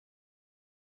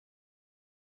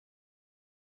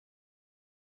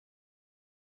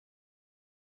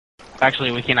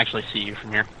Actually, we can't actually see you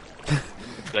from here.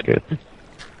 Good. Good.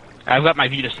 I've got my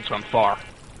view distance from far.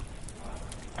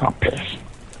 Oh, piss.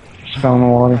 Just fell in the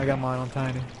water. I got mine on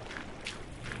tiny.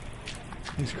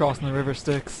 He's crossing the river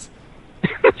Styx.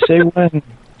 Say when.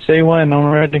 Say when.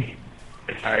 I'm ready.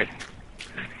 Alright.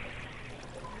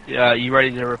 Yeah, you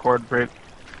ready to record, Brave?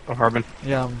 Or Harbin?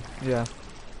 Yeah, yeah.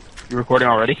 You recording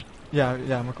already? Yeah,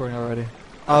 I'm recording already.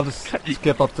 I'll just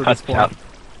skip up to Cut this point. out.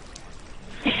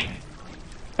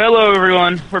 Hello,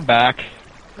 everyone. We're back.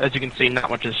 As you can see, not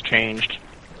much has changed.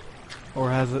 Or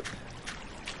has it?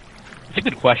 It's a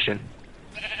good question.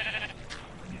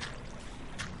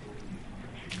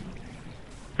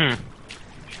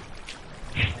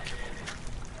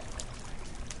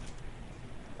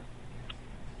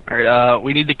 Alright,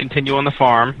 we need to continue on the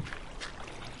farm.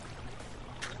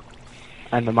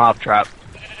 And the mob trap.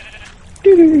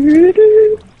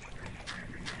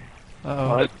 Uh-oh.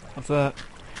 What? What's that?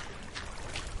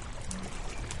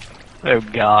 Oh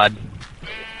god.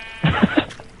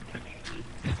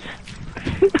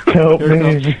 Help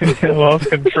Here me. I lost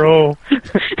control.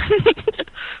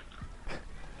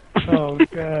 Oh,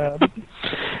 God.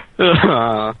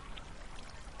 Look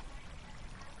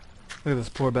at this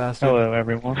poor bastard. Hello,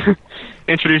 everyone.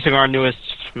 Introducing our newest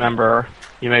member.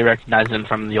 You may recognize him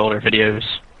from the older videos.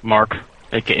 Mark,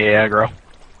 aka Agro.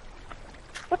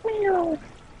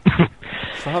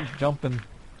 Stop jumping.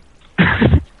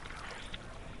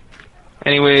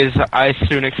 Anyways, I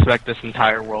soon expect this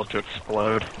entire world to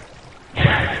explode.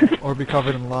 Or be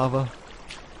covered in lava.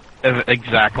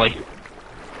 Exactly.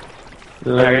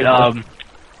 Alright,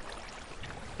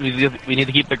 we need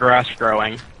to keep the grass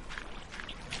growing.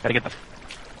 Gotta get the...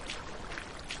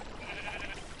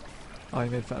 Oh,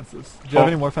 you made fences. Do you have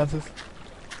any more fences?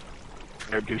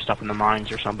 Or do stuff in the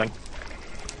mines or something.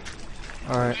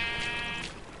 Alright.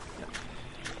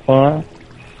 What?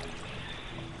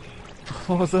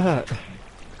 What was that?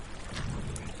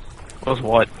 What was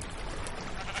what?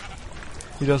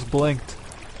 He just blinked.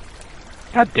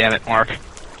 God damn it, Mark.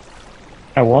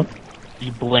 I what?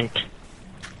 You blinked.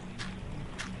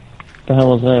 The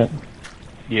hell was that?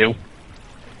 You.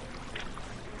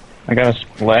 I got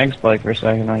a lag spike for a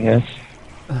second, I guess.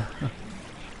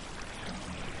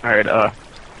 Alright,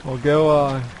 Well,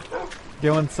 go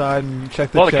inside and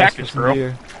check the Well, the chest cactus for some girl.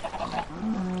 gear.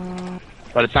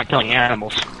 but it's not killing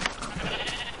animals.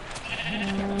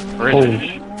 Or is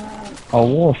it? A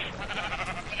wolf.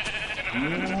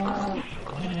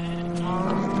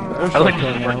 I don't think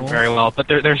this is working very well, but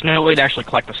there's no way to actually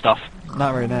collect the stuff.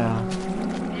 Not right now.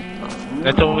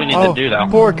 That's what we need to do, though.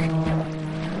 Pork!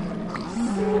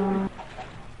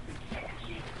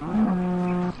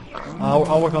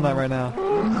 I'll work on that right now.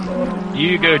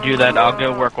 You go do that, I'll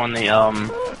go work on the,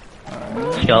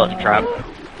 skeleton trap.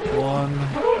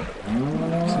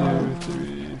 1, 2,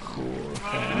 3, 4,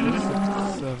 5, 6,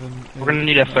 7, 8, We're gonna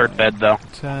need a third bed, though.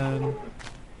 10,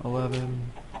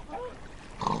 11,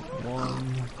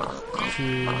 1,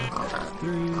 2,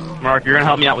 3. Mark, you're gonna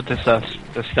help me out with this,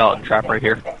 this skeleton trap right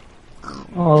here.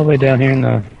 All the way down here in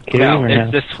the cave, No, or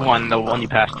it's no? this one, the one you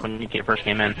passed when you first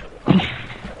came in.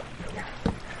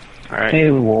 Alright. Hey,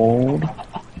 Wold.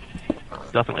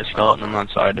 Definitely a skeleton on that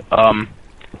side. Gonna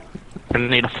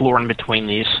need a floor in between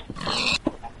these.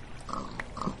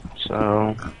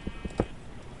 So...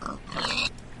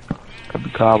 Could be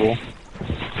cobble.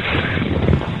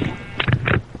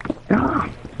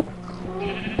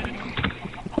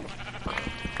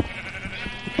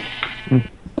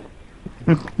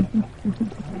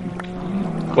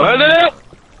 What is it?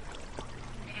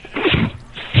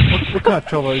 What kind of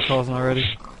trouble are you causing already?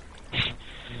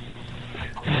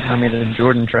 I made a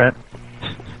Jordan trap.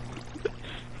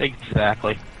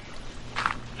 Exactly.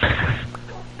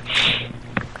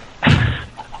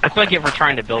 That's what I get for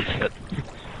trying to build shit.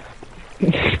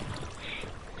 Did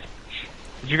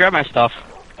you grab my stuff?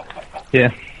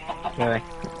 Yeah. Okay.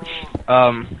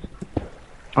 I'll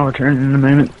return in a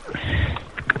moment.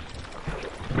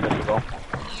 There you go.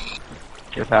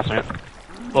 You're passing it.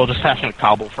 Well, just passing a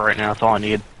cobble for right now, that's all I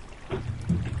need.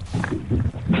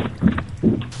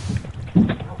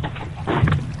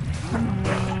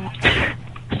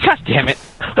 God damn it!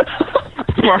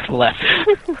 Mark left.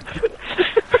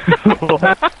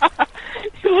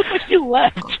 You look like you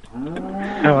left.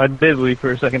 Oh, I did leave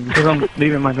for a second because I'm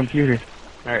leaving my computer.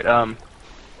 Alright,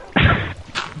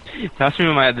 pass me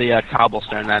the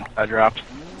cobblestone that I dropped.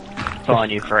 That's all I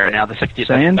need for right now. The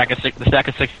Sand? the stack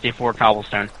of 64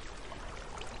 cobblestone.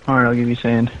 Alright, I'll give you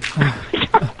sand.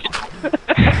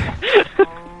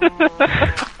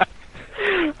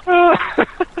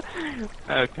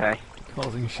 Okay.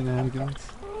 Causing shenanigans.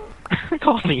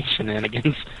 Causing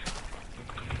shenanigans.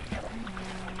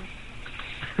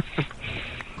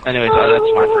 Anyways, that's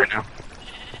fine for right now.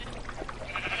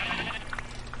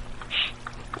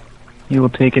 You will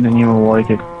take it and you will like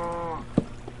it.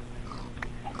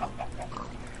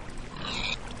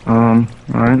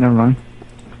 Alright, never mind.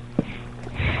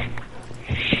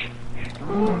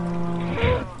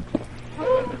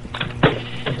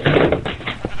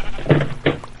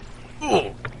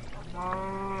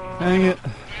 Dang it.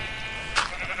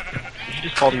 You should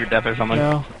just fall to your death or something.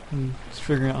 No, I'm just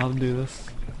figuring out how to do this.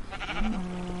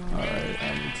 Alright,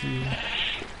 I need to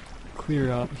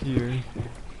clear out here.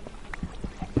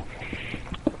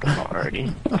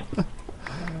 Alrighty.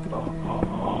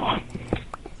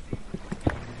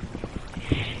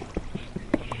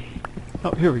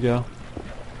 Oh, here we go.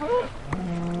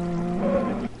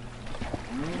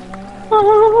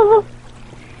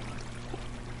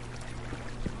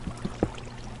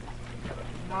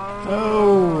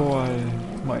 Oh, I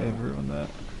might have ruined that.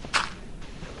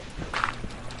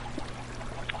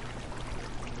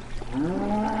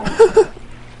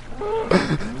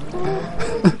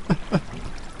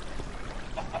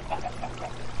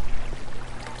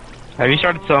 Have you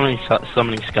started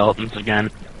summoning skeletons again?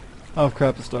 Oh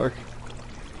crap, it's dark.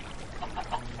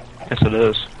 Yes, it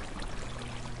is.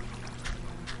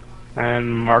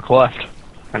 And Mark left.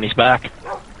 And he's back.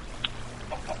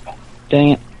 Dang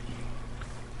it.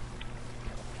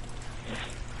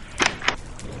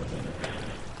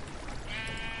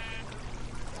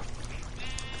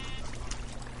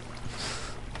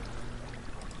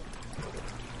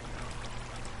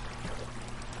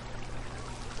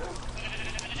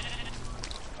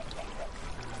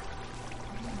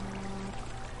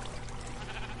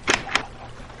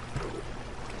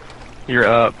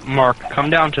 Here, Mark, come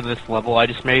down to this level I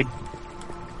just made.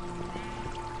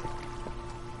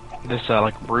 This,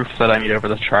 like, roof that I made over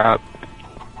the trap.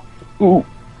 Ooh.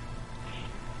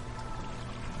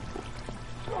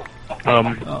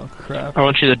 Oh crap. I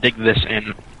want you to dig this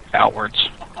in outwards.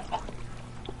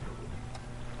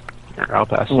 Here, I'll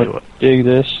pass you it. Dig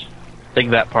this. Dig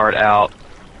that part out.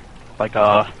 Like,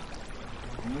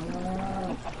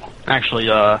 actually,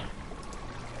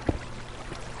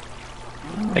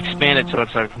 expand it so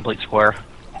it's a complete square.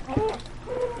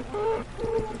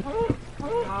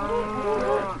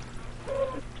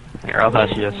 Here, I'll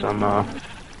pass you some,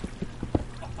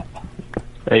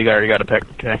 there you already got a pick,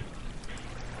 okay.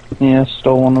 Yeah,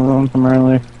 stole one of them from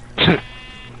earlier.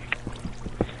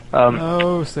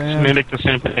 Oh, Sam. Mimic the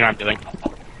same thing I'm doing.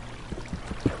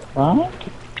 What?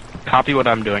 Copy what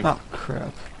I'm doing. Oh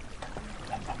crap.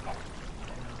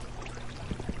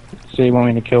 So you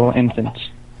want me to kill infants?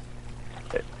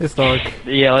 It's dark.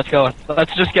 Yeah, let's go.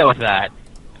 Let's just go with that.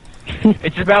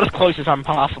 It's about as close as I'm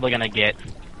possibly gonna get.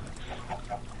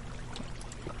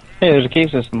 Hey, there's a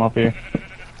cave system up here.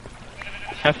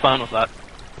 Have fun with that.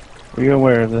 Were you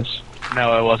aware of this?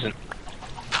 No, I wasn't.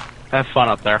 Have fun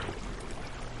up there.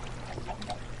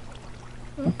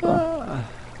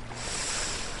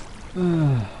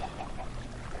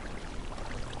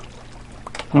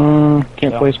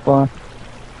 Can't place block.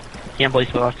 Can't place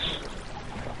blocks.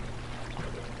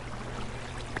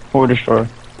 Or destroy.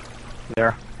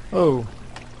 There. Oh.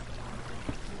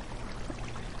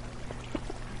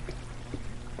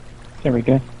 There we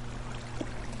go.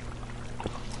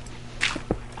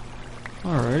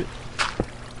 Alright.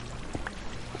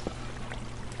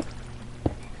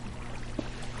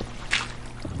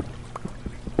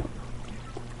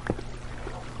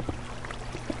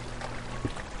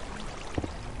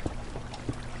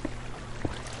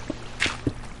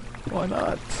 Why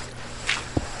not?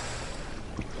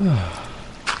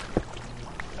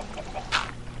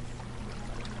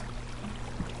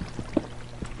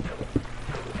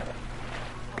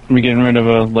 We're getting rid of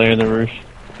a layer of the roof.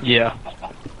 Yeah.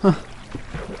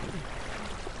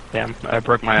 Damn, I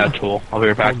broke my tool. I'll be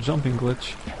right back. Oh, jumping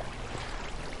glitch.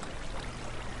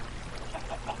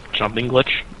 Jumping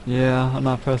glitch? Yeah, I'm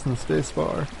not pressing the space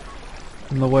bar.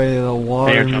 And the way the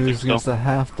water you're jumping moves against still. the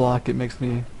half block, it makes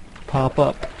me pop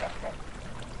up.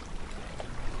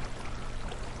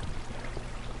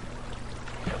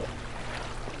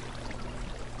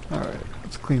 Alright,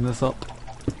 let's clean this up.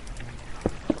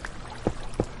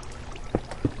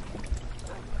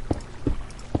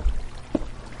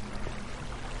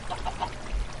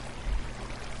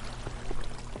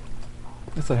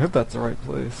 Guess I hope that's the right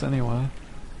place anyway.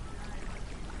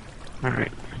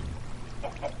 Alright.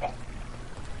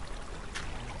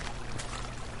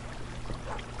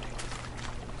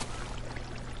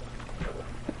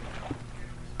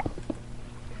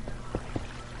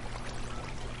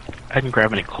 I didn't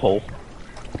grab any coal.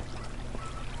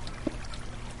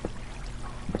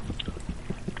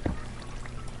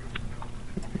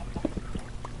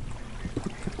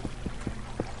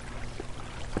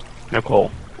 No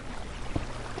coal.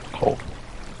 Coal.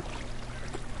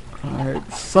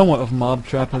 Alright, somewhat of mob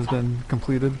trap has been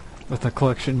completed with the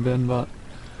collection bin, but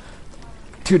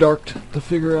too dark to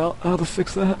figure out how to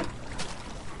fix that.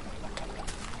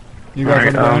 You guys Alright,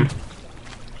 on the ground?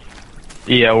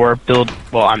 Yeah,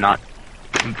 well, I'm not.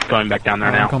 I'm going back down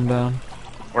there now. Come down.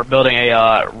 We're building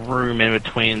a room in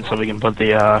between so we can put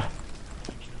the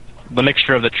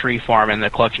mixture of the tree farm and the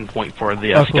collection point for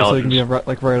the Cool, skeletons. so you can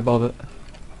be right above it.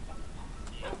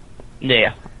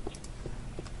 Yeah.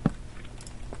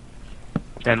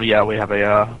 And yeah, we have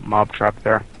a mob trap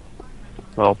there.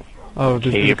 Well, Oh, is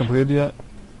it cave. completed yet?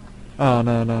 Oh,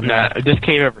 no. Nah, this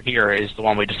cave over here is the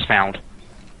one we just found.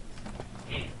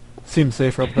 Seems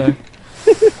safer up there.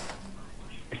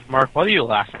 Mark, what are you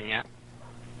laughing at?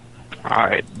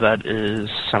 Alright, that is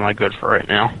semi-good for right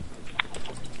now.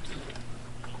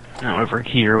 Now over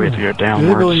here we have to go Do downwards.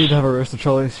 they really need to have a roast of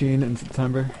Charlie Sheen in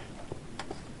September?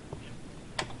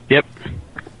 Yep.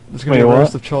 There's gonna be a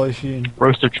roast of Charlie Sheen.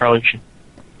 Roast of Charlie Sheen.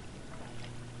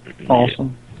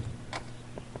 Awesome.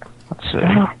 Let's see.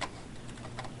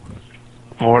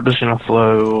 Water's gonna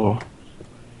flow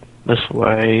this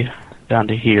way down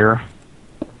to here.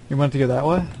 You want it to go that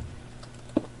way?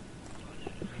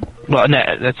 Well, no,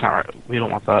 that's not right. We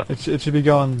don't want that. It should be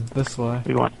going this way.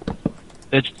 We want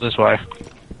it's this way.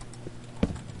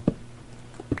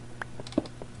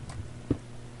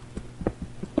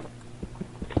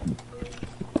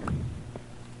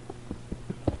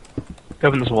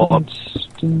 Open this wall up.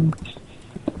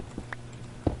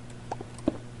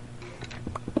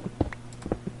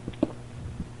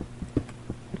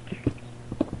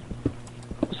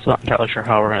 Still not entirely sure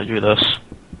how we're going to do this.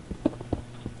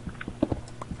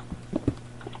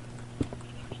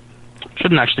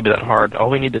 Shouldn't actually be that hard. All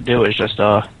we need to do is just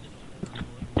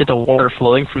get the water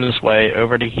flowing from this way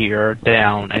over to here,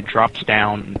 down. It drops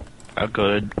down a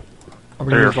good Are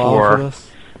we 3 gonna or evolve 4. for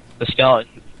this? The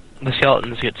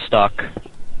skeletons get stuck.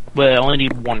 But I only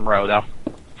need 1 row though.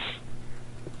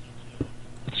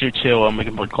 Let's do 2 and we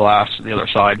can put glass to the other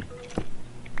side.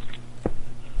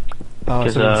 Oh, so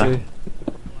you can see.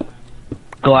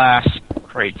 Glass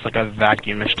creates like a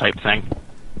vacuumish type thing.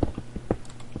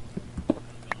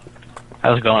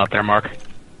 How's it going up there, Mark?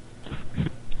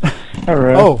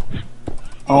 Alright. Oh!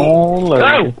 Oh, Lord.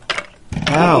 Oh!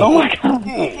 Ow! Oh my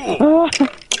god!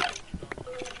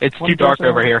 It's too dark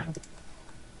over here.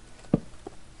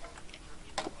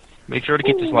 Make sure to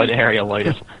keep this light area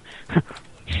lighted.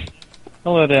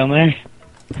 Hello down there.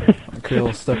 Okay,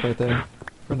 we'll step right there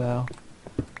for now.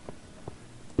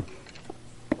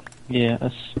 Yeah,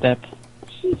 a step.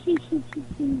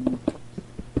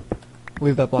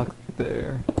 Leave that block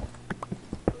there.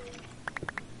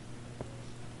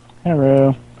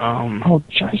 Hello. Oh, Oh,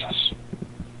 Jesus.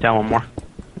 down 1 more.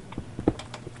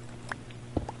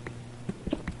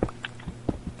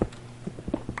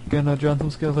 Gonna drown some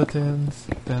skeletons.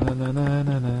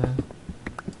 Da-na-na-na-na-na.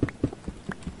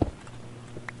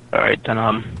 Alright, then,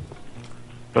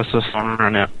 what's this one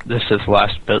right now? This is the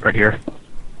last bit right here.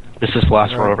 This is the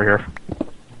last row over here.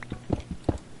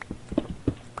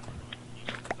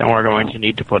 Then we're going to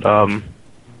need to put, let's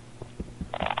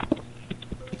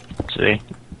see.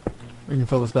 We can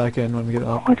fill this back in when we get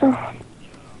up. Oh my god.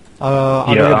 I'll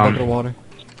Yeah, go get a bucket of water.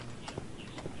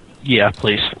 Yeah,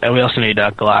 please. And we also need,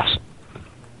 glass.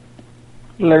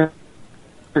 Lerts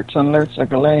and lerts of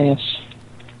glass.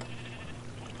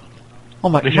 Oh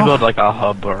my We should build, like, a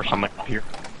hub or something up here.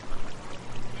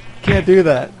 Can't do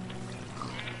that.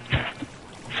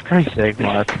 For Christ's sake,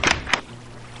 Mark.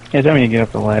 Yeah, tell me to get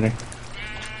up the ladder.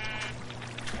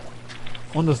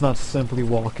 One does not simply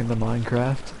walk into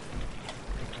Minecraft.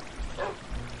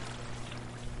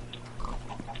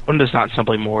 One does not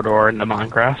simply Mordor into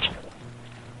Minecraft.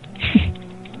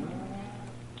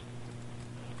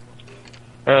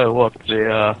 Oh, look,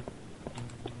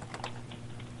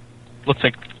 looks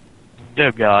like,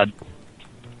 oh god.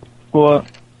 What?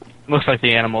 Looks like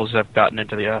the animals have gotten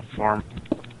into the, farm.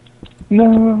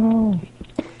 No.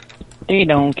 They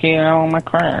don't kill all my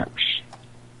crops.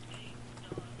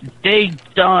 They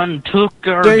done took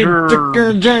our They took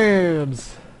our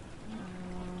jams!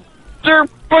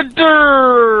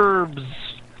 Derpaderbs!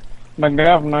 The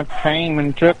governor came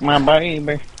and took my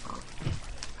baby.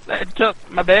 They took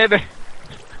my baby.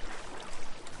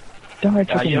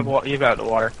 Die You got the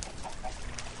water.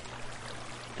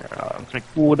 Let's make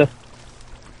water.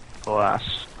 glass.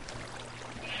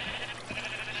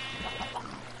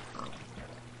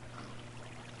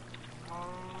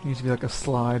 Needs to be like a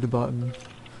slide button.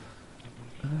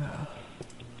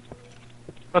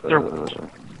 But they're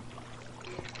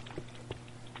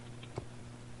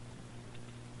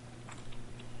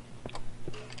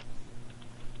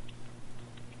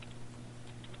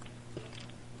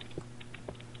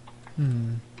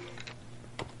Hmm.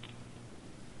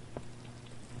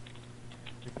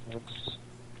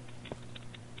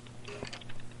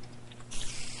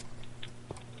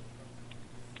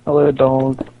 Hello,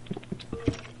 dog.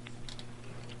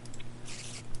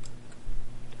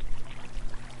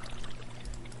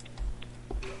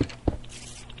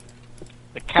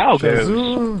 The cow goes,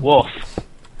 Shazoo. woof.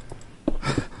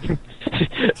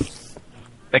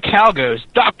 The cow goes,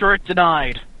 doctorate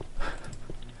denied.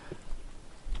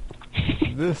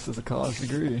 This is a college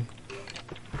degree.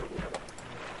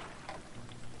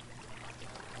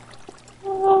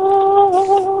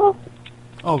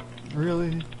 Oh,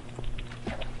 really?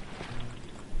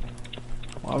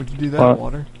 Why would you do that, What?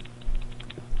 water?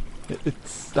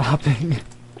 It's stopping.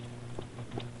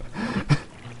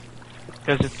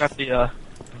 Because it's got Yeah,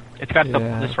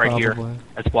 this right here probably.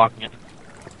 that's blocking it.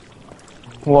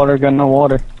 Water got no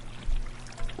water.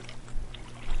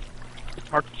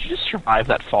 Mark, did you just survive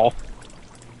that fall?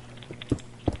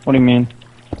 What do you mean?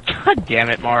 God damn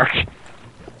it, Mark.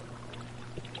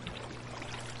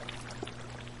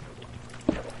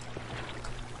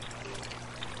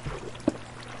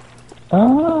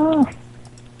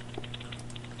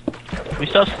 We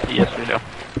still yes we do.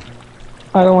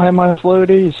 I don't have my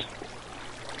floaties.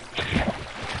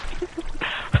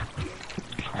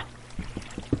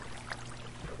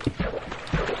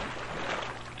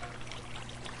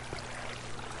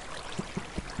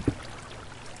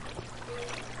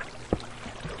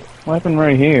 What happened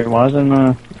right here? Why isn't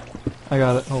I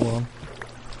got it. Hold on.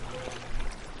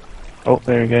 Oh,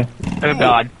 there you go. Oh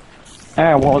god.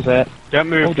 Ah, what was that? Don't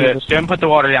move Oh, it. Jesus. Don't put the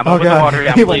water down. Oh Put the god, water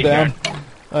down, he please. went down. Darren.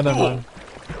 Oh, never mind.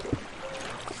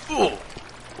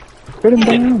 Put him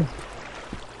down.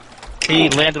 He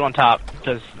landed on top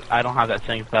because I don't have that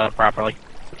thing set up properly.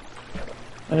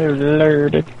 Oh,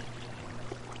 Lord.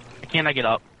 Can't I get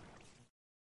up?